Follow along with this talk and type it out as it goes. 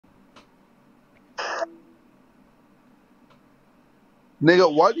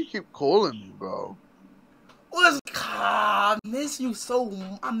Nigga, why do you keep calling me, bro? I miss you so.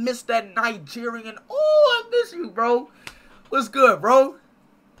 I miss that Nigerian. Oh, I miss you, bro. What's good, bro?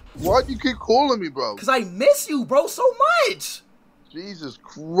 Why do you keep calling me, bro? Cause I miss you, bro, so much. Jesus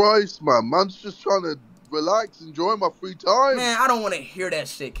Christ, man. Man's just trying to relax, enjoy my free time. Man, I don't want to hear that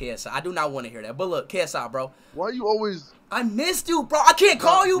shit, KSI. I do not want to hear that. But look, KSI, bro. Why you always... I missed you, bro. I can't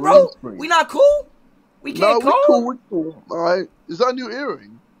call you, bro. We not cool? We can't call? We cool. All right. Is that a new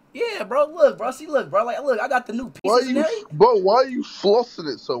earring? Yeah, bro. Look, bro. See, look, bro. Like, look, I got the new pieces and everything. Bro, why are you flossing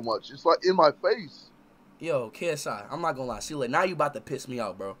it so much? It's like in my face. Yo, KSI, I'm not gonna lie. See, look, now you about to piss me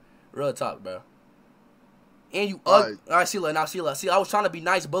off, bro. Real talk, bro. And you ugly. All right, see, look, now, see, look. See, I was trying to be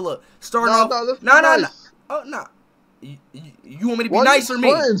nice, but look, starting off. No. Oh, nah. You want me to be nice or me?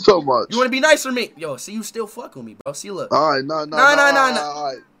 Why are you so much? You want to be nice or me? Yo, see, you still fuck with me, bro. See, look. All right, no. All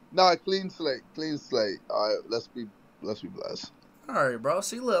right. Nah, clean slate. All right, let's be blessed. All right, bro.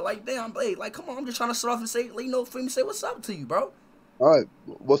 See, look, like, damn, like, come on. I'm just trying to start off and say, you know, for me to say what's up to you, bro. All right,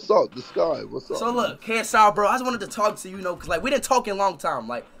 what's up? The sky, what's up? So, look, KSI, bro, I just wanted to talk to you, you know, because, like, we didn't talk in a long time.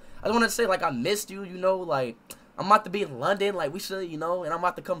 Like, I just wanted to say, like, I missed you, you know, like, I'm about to be in London, like, we should, you know, and I'm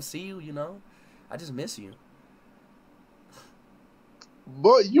about to come see you, you know. I just miss you.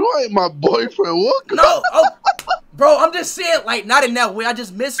 But you ain't my boyfriend. What? No, bro, I'm just saying, like, not in that way. I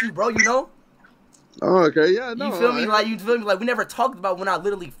just miss you, bro, you know? Oh, okay, yeah, no. You feel me? Like, we never talked about when I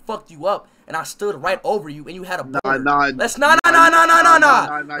literally fucked you up and I stood right over you and you had a boner. Let's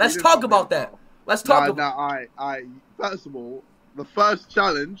talk about that. Let's talk about I first of all, the first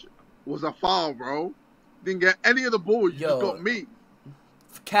challenge was a foul, bro. Didn't get any of the balls, you just got me.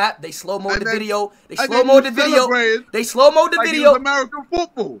 Cap, they slow-moed the video. They slow-moed the video. They slow-moed the video. It was American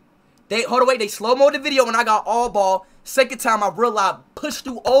football. They slow-moed the video when I got all ball. Second time I realized pushed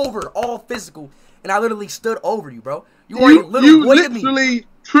you over, all physical, and I literally stood over you, bro. You literally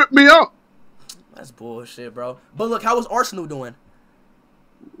tripped me up. That's bullshit, bro. But look, how was Arsenal doing?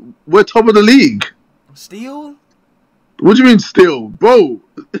 We're top of the league. Still? What do you mean still? Bro,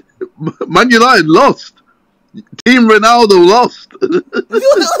 Man United lost. Team Ronaldo lost.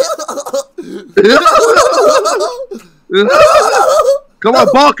 Come on,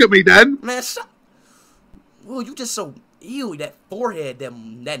 bark at me then. Man, well, you just so ew. That forehead,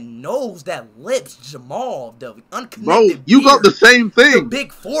 that nose, that lips, Jamal, the unconnected. Bro, you got the same thing. The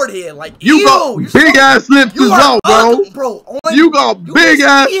big forehead, like you got big ass lips as well, bro. You got big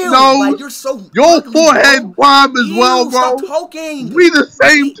ass nose. Like, you're so your ugly, forehead wham as well, bro. Stop talking. We the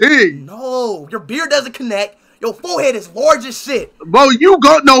same thing. No, your beard doesn't connect. Your forehead is large as shit. Bro, you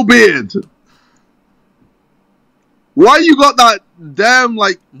got no beard. Why you got that damn,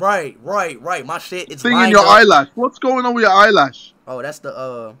 like... Right. My shit is thing in your eyelash. What's going on with your eyelash? Oh, that's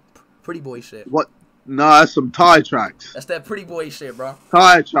the, pretty boy shit. What? Nah, that's some Thai tracks. That's that pretty boy shit, bro.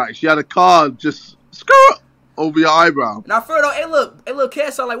 Thai tracks. You had a card just over your eyebrow. Now, for though, hey, look,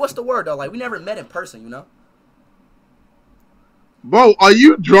 KSI, like, what's the word, though? Like, we never met in person, you know? Bro, are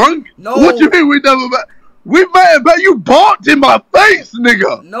you drunk? No. What do you mean we never met? We met, but you barked in my face,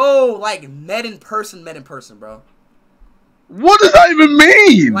 nigga. No, like, met in person, bro. What does that even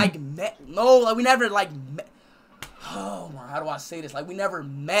mean? Like, no, like, we never, like, met. Oh, my, how do I say this? Like, we never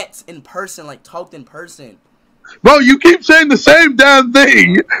met in person, like, talked in person. Bro, you keep saying the same damn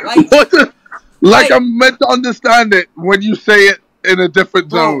thing. Like I'm meant to understand it when you say it in a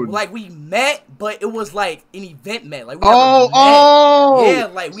different zone. Like, we met, but it was, like, an event met. Like, we yeah,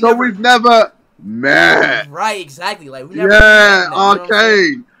 like, we've never met. Right, exactly. Like, we never met,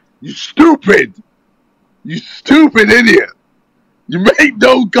 okay. You stupid. You stupid idiot. You make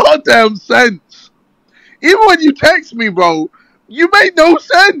no goddamn sense. Even when you text me, bro, you made no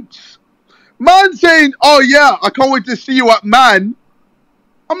sense. Man saying, oh yeah, I can't wait to see you at Man.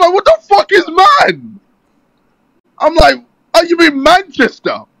 I'm like, what the fuck is Man? I'm like, oh, you mean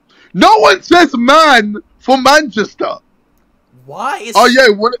Manchester? No one says Man for Manchester. Why? Oh yeah,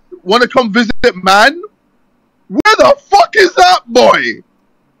 want to come visit Man? Where the fuck is that, boy?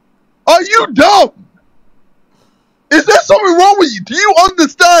 Are you dumb? Is there something wrong with you? Do you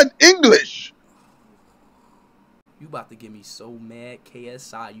understand English? You about to get me so mad,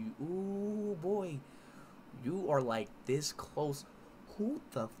 KSI. Ooh, boy. You are like this close. Who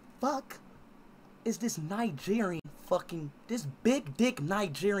the fuck is this Nigerian this big dick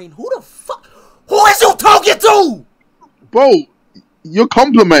Nigerian? Who the fuck? Who is you talking to? Bro, you're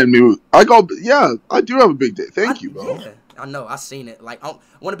complimenting me. I do have a big dick. Thank you, bro. Yeah, I know. I seen it. Like, I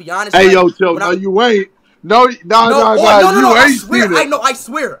want to be honest. Hey, like, yo, chill. No, you ain't. No, you ain't I seen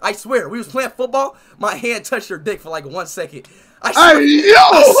it. I swear. We was playing football. My hand touched your dick for like 1 second. Hey, yo!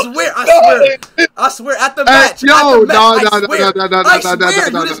 I swear, at the match, yo, no, I swear,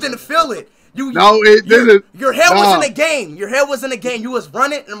 you just didn't feel it. It didn't. Your head was in the game. Your head was in the game. You was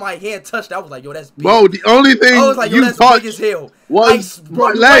running, and my hand touched. I was like, yo, that's big. Bro, the only thing I was like, yo, you that's touched big as hell. bro, my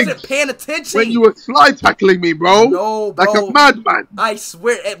you legs wasn't paying attention when you were slide tackling me, bro. No, bro. Like a madman. I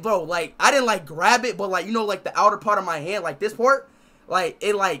swear, bro. Like I didn't like grab it, but like like the outer part of my hand, like this part, like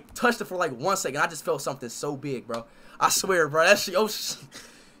it like touched it for like 1 second. I just felt something so big, bro. I swear, bro. That's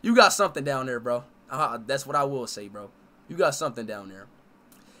you got something down there, bro. That's what I will say, bro. You got something down there.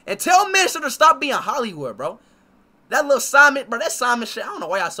 And tell Minister to stop being Hollywood, bro. That little Simon, bro. That Simon shit. I don't know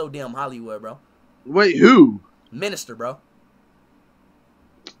why y'all so damn Hollywood, bro. Wait, who? Minister, bro.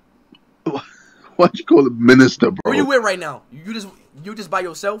 Why'd you call it Minister, bro? Who you with right now? You just by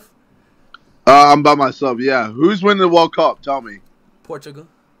yourself? I'm by myself. Yeah. Who's winning the World Cup? Tell me. Portugal.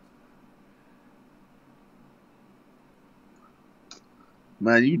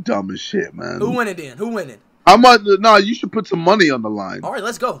 Man, you dumb as shit, man. Who winning then? Who winning? How much? No, you should put some money on the line. All right,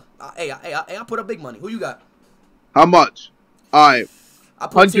 let's go. Hey, I put up big money. Who you got? How much? All right, I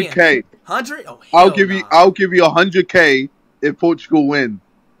put 100K. 100? Oh, I'll give you 100K if Portugal win.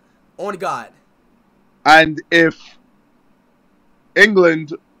 On God. And if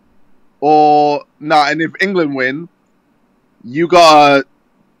England and if England win, you gotta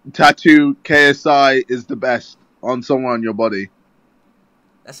tattoo KSI is the best on someone on your body.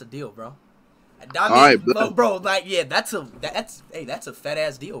 That's a deal, bro. I mean, bro, like, yeah, that's a fat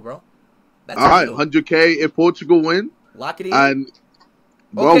ass deal, bro. All right, 100K if Portugal win. Lock it in. And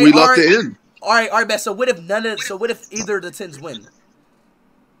bro, we locked it in. All right, bet. So what if either of the teams win?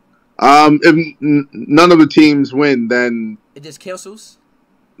 If none of the teams win, then it just cancels.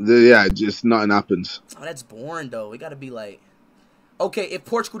 Just nothing happens. Oh, that's boring though. It got to be like, okay, if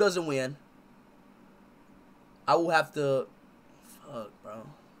Portugal doesn't win, I will have to. Fuck, bro.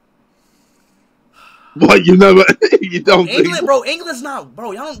 What you don't England, think, bro? England's not,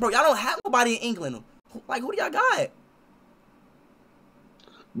 bro. Y'all don't have nobody in England. Like, who do y'all got?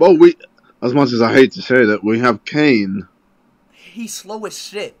 Bro, as much as I hate to say that, we have Kane. He's slow as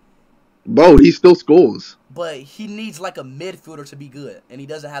shit. Bro, he still scores. But he needs like a midfielder to be good, and he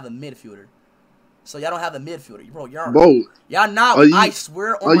doesn't have a midfielder. So y'all don't have a midfielder, bro. Y'all not. I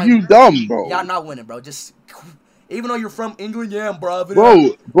swear. Are you dumb, bro? Y'all not winning, bro. Just. Even though you're from England, yeah, bro.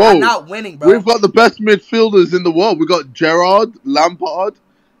 Bro, you're not winning, bro. We've got the best midfielders in the world. We got Gerrard, Lampard.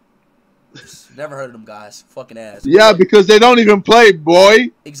 Never heard of them guys. Fucking ass. Yeah, because they don't even play,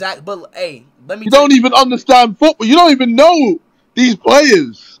 boy. Exactly. But hey, let me. You don't even understand football. You don't even know these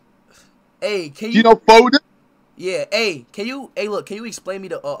players. Hey, can you? Do you know Foden? Yeah. Hey, can you? Hey, look. Can you explain me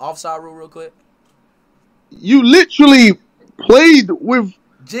the offside rule real quick? You literally played with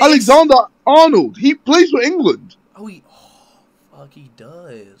Alexander-Arnold. He plays for England. Oh, fuck, he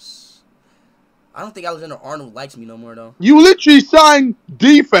does. I don't think Alexander-Arnold likes me no more, though. You literally signed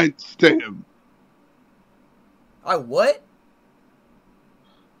defense to him. What?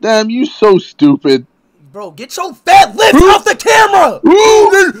 Damn, you so stupid. Bro, get your fat lips off the camera!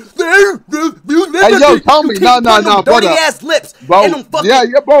 Hey, yo, tell me. No, dirty ass lips. Bro, and them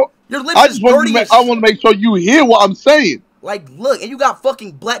fucking, bro. Your lips is dirty as shit. I want to make sure you hear what I'm saying. Like, look, and you got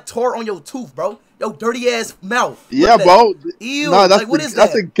fucking black tar on your tooth, bro. Yo, dirty ass mouth. Yeah, bro. Ew. No, what is that?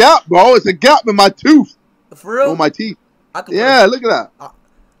 That's a gap, bro. It's a gap in my tooth. For real? On my teeth. Look at that.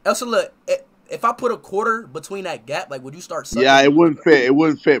 Also, look, if I put a quarter between that gap, like, would you start sucking? Yeah, it wouldn't fit. It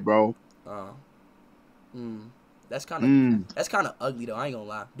wouldn't fit, bro. That's kind of ugly, though. I ain't gonna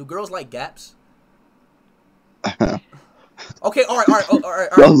lie. Do girls like gaps? Okay, all right.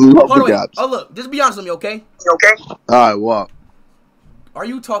 Girls love the gaps. Oh, look, just be honest with me, okay? All right, what? Are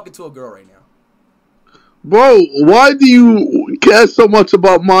you talking to a girl right now? Bro, why do you care so much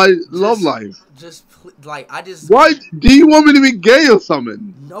about my love life? Why do you want me to be gay or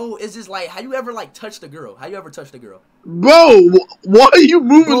something? No, it's just like, how you ever like touched a girl? How you ever touched a girl? Bro, why are you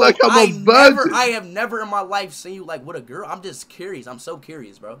moving like I'm a virgin? I have never in my life seen you like with a girl. I'm just curious. I'm so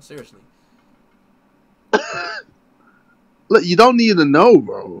curious, bro. Seriously. Look, you don't need to know,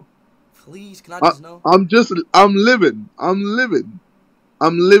 bro. Please, can I just know? I'm living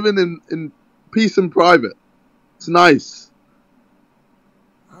in peace and private. It's nice.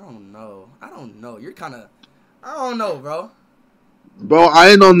 I don't know. You're kind of... I don't know, bro. Bro,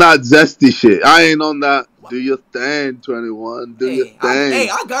 I ain't on that zesty shit. I ain't on that do your thing, 21. Do your thing.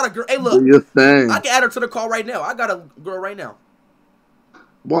 I got a girl. Hey, look. Do your thing. I can add her to the call right now. I got a girl right now.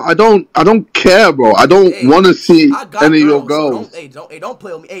 Well, I don't care, bro. I don't want to see any of your girls. So don't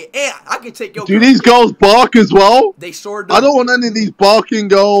play with me. Hey, I can take your Do these girls bark as well? They sure do. I don't want any of these barking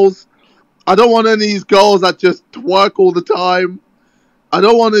girls. I don't want any of these girls that just twerk all the time. I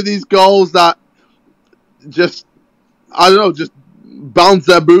don't want any of these girls that just, I don't know, just bounce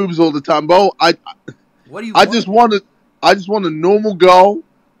their boobs all the time, bro. What do you I want? just want a normal girl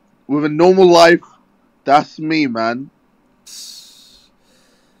with a normal life. That's me, man.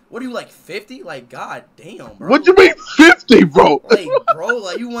 What are you, like 50? Like, god damn, bro. What you mean 50, bro? Like, bro,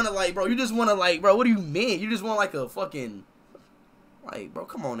 like you wanna like, bro, you just wanna like, bro, what do you mean? You just want like a fucking, like, bro,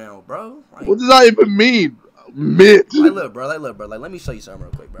 come on now, bro. Like, What does that even mean? Mid. like, look, bro, like, let me show you something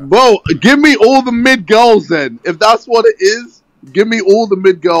real quick, bro. Bro, give me all the mid girls then. If that's what it is, give me all the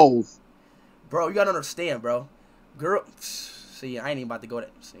mid girls. Bro, you gotta understand, bro. Girl, see, I ain't even about to go there.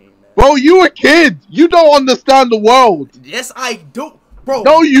 See, man. Bro, you a kid. You don't understand the world. Yes, I do, bro.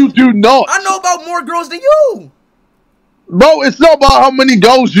 No, you do not. I know about more girls than you. Bro, it's not about how many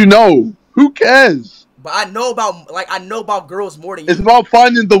girls you know. Who cares? But I know about girls more than you. It's about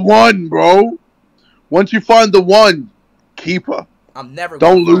finding the one, bro. Once you find the one, keep her. I'm never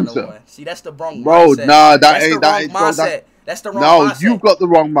Don't gonna lose find her. one. See, that's the wrong Bro, mindset. nah, That's the wrong mindset. That's the wrong mindset. No, you've got the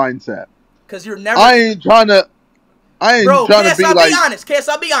wrong mindset. Cause you're never. I ain't trying to be honest.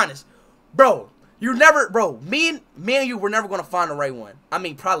 KSI, be honest, bro. You're never, bro. Me and you were never gonna find the right one. I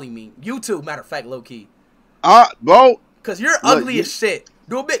mean, probably me. You too. Matter of fact, low key. Bro. Cause you're ugly as shit.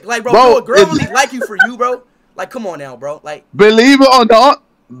 Do a bit, like, bro. Bro, Do a girl really like you for you, bro? Like, come on now, bro. Like, believe it or not,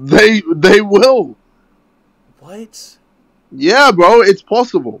 they will. What? Yeah, bro, it's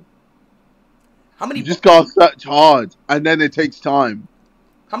possible. How many? You just gotta search hard, and then it takes time.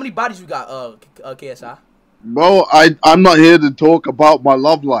 How many bodies you got, KSI? Bro, I'm not here to talk about my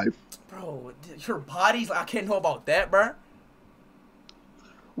love life. Bro, your bodies, like, I can't know about that, bro.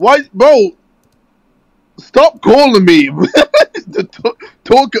 Why, bro? Stop calling me to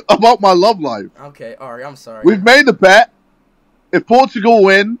talk about my love life. Okay, all right, I'm sorry. We've made a bet. If Portugal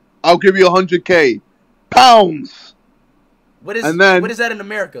win, I'll give you 100K pounds. What is that in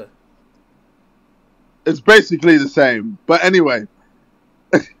America? It's basically the same. But anyway.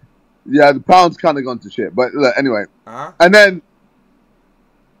 Yeah, the pound's kind of gone to shit. But anyway. Uh-huh. And then,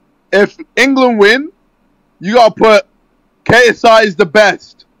 if England win, you got to put KSI is the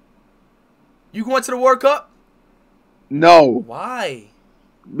best. You going to the World Cup? No. Why?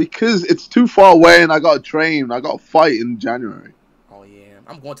 Because it's too far away and I got to train. I got to fight in January. Oh, yeah.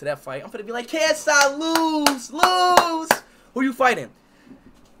 I'm going to that fight. I'm going to be like, KSI, lose. Who you fighting?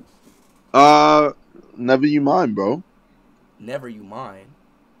 Never you mind, bro. Never you mind.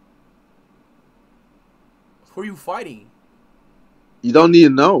 Who are you fighting? You don't need to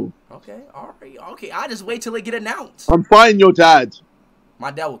know. Okay, all right. Okay, I'll just wait till they get announced. I'm fighting your dad. My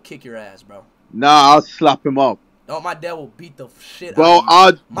dad will kick your ass, bro. Nah, I'll slap him up. No, my dad will beat the shit bro,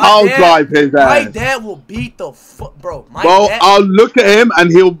 out of you. I'll drive his ass. My dad will beat the bro. I'll look at him and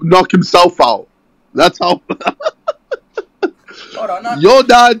he'll knock himself out. That's how. Hold on, your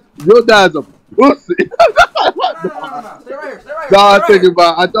dad's a pussy. No. Stay right here. Nah, I'm thinking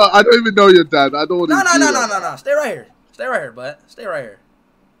about. I don't even know your dad. I don't want to. No. Stay right here, bud. Stay right here.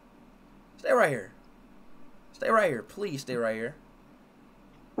 Please stay right here.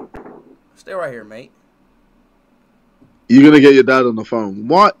 Stay right here, mate. You're gonna get your dad on the phone.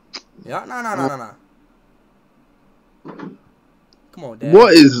 What? Yeah, no. Come on, Dad.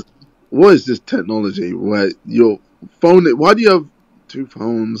 What is this technology where your phone? Why do you have two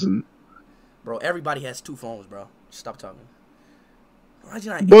phones and? Bro, everybody has two phones, bro. Stop talking. Why you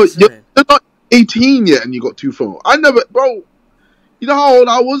not Bro, answering? you're not 18 yet, and you got two phones. I never, bro. You know how old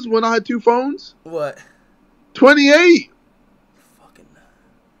I was when I had two phones? What? 28. Fucking.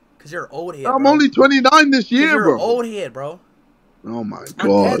 Cause you're an old head. I'm bro. only 29 this year, you're bro. An old head, bro. Oh my My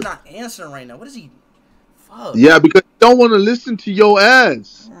god. dad's not answering right now. What is he? Fuck. Yeah, because he don't want to listen to your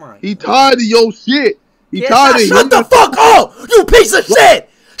ass. Oh He tired of your shit. He yes, tired of shut the fuck up, you piece of shit.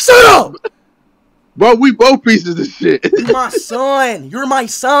 Shut up. Bro, we both pieces of shit. You're my son. You're my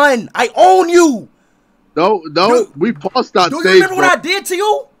son. I own you. No, we passed that stage. Do you remember what I did to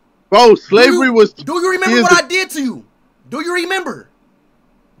you? Bro, slavery was... Do you remember what I did to you? Do you remember?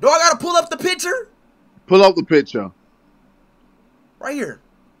 Do I gotta pull up the picture? Pull up the picture. Right here.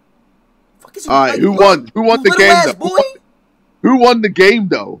 Fuck is Alright, who won? Who won the game, though? Boy? Who won the game,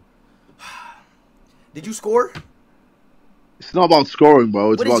 though? Did you score? It's not about scoring,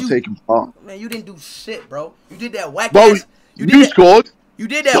 bro. It's about taking part. Man, you didn't do shit, bro. You did that whack bro, ass. You scored. You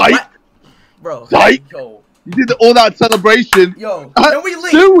did that whack. Bro. Psych. Yo. You did all that celebration. Yo, can we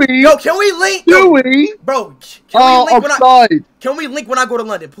link? Do we? Yo, can we link? Do we? Bro, can we link offside. Can we link when I go to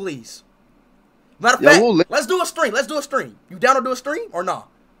London, please? Matter of fact, let's do a stream. You down to do a stream or not?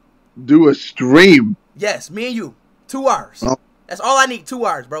 Do a stream? Yes, me and you. 2 hours. Oh. That's all I need. 2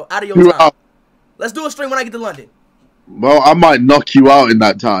 hours, bro. Out of your 2 time. hours. Let's do a stream when I get to London. Well, I might knock you out in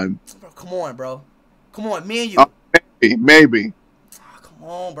that time. Bro, come on, bro. Come on, me and you. Maybe. Oh, come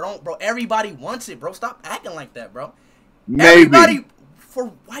on, bro. Everybody wants it, bro. Stop acting like that, bro. Maybe. Everybody.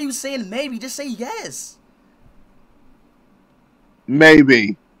 Why are you saying maybe? Just say yes.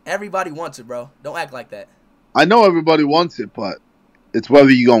 Maybe. Everybody wants it, bro. Don't act like that. I know everybody wants it, but it's whether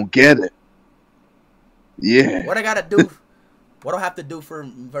you gonna get it. Yeah. What I gotta do? What do I have to do for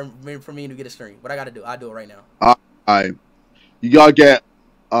me to get a stream? What I gotta do? I'll do it right now. Alright. You gotta get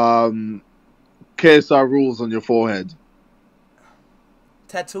KSI rules on your forehead.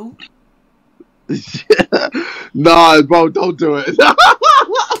 Tattoo? Nah, bro, don't do it.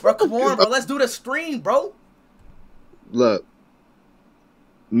 Bro, come on, bro. Let's do the stream, bro. Look.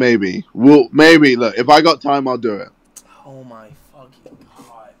 Maybe. Maybe. Look, if I got time, I'll do it. Oh my fucking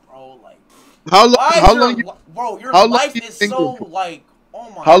god, bro. Like, how long? Bro, your life is so like. Oh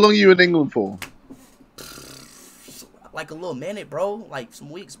my. How long are you in England for? Like a little minute, bro. Like some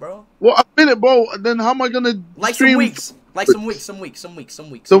weeks, bro. Well, a minute, bro. Then how am I gonna like stream? Some weeks. Like some weeks.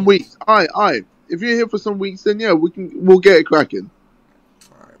 Some weeks. Alright. If you're here for some weeks, then yeah, we'll get it cracking.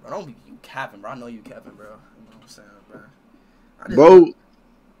 Alright, bro. Don't be you capping, bro. I know you capping, bro. You know what I'm saying, bro?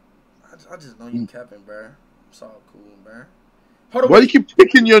 I just know you capping, bro. It's all cool, bro. Hold on. Why do you keep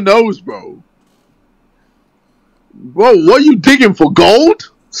picking your nose, bro? Bro, what are you digging for?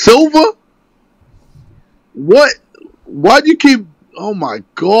 Gold? Silver? What? Why do you keep... Oh my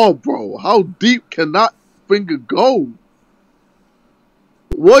god, bro. How deep can that finger go?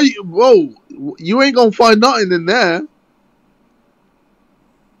 What? Bro, you ain't gonna find nothing in there.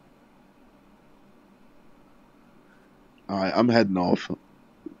 Alright, I'm heading off.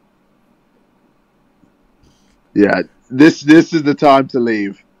 Yeah, this is the time to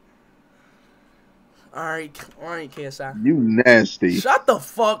leave. Alright, KSI. You nasty. Shut the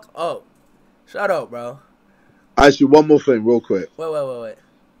fuck up. Shut up, bro. Actually, one more thing, real quick. Wait.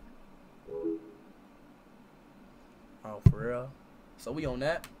 Oh, for real? So we on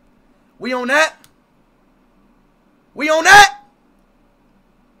that? We on that? We on that?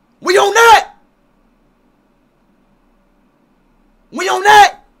 We on that? We on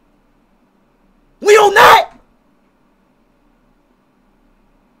that? We on that?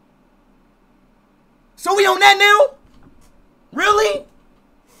 So we on that now? Really?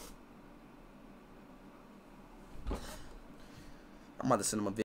 I'm about to send him a video.